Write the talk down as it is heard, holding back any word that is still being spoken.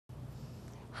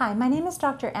Hi, my name is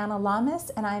Dr. Anna Lamas,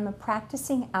 and I am a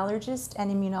practicing allergist and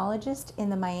immunologist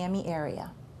in the Miami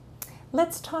area.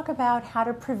 Let's talk about how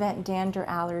to prevent dander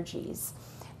allergies.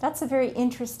 That's a very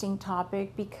interesting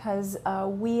topic because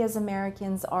we as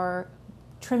Americans are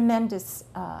tremendous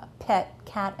pet,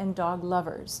 cat, and dog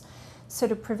lovers. So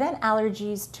to prevent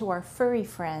allergies to our furry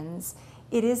friends,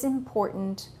 it is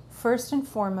important, first and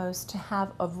foremost, to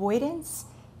have avoidance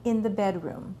in the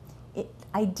bedroom.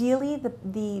 Ideally,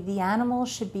 the animal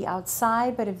should be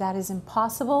outside, but if that is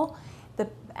impossible, the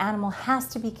animal has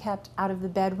to be kept out of the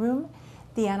bedroom.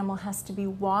 The animal has to be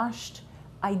washed.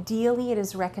 Ideally, it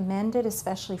is recommended,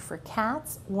 especially for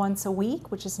cats, once a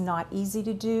week, which is not easy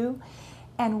to do.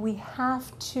 And we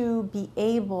have to be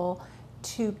able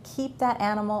to keep that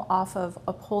animal off of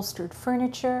upholstered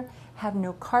furniture, have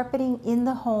no carpeting in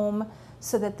the home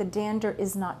so that the dander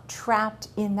is not trapped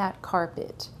in that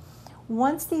carpet.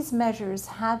 Once these measures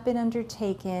have been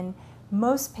undertaken,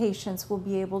 most patients will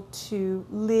be able to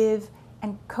live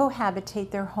and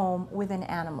cohabitate their home with an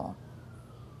animal.